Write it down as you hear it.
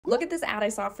Look at this ad I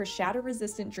saw for shatter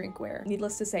resistant drinkware.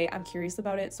 Needless to say, I'm curious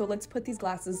about it, so let's put these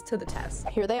glasses to the test.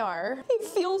 Here they are. They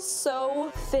feel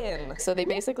so thin. So they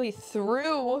basically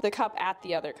threw the cup at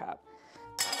the other cup.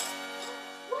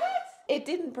 What? It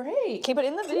didn't break. Okay, but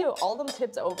in the video, all of them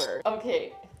tipped over.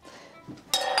 Okay.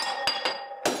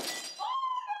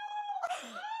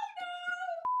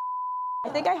 I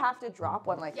think I have to drop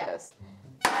one like this.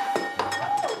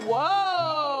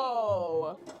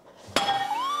 Whoa!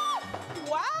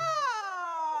 Wow!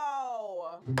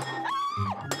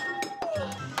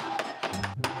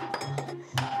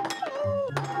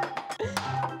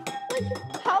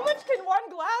 How much can one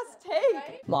glass take?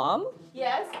 Right? Mom?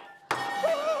 Yes?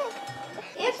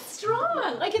 It's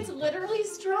strong. Like, it's literally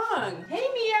strong. Hey,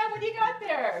 Mia, what do you got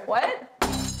there? What?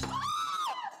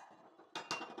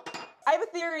 I have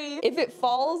a theory. If it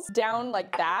falls down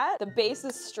like that, the base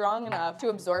is strong enough to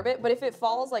absorb it, but if it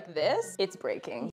falls like this, it's breaking.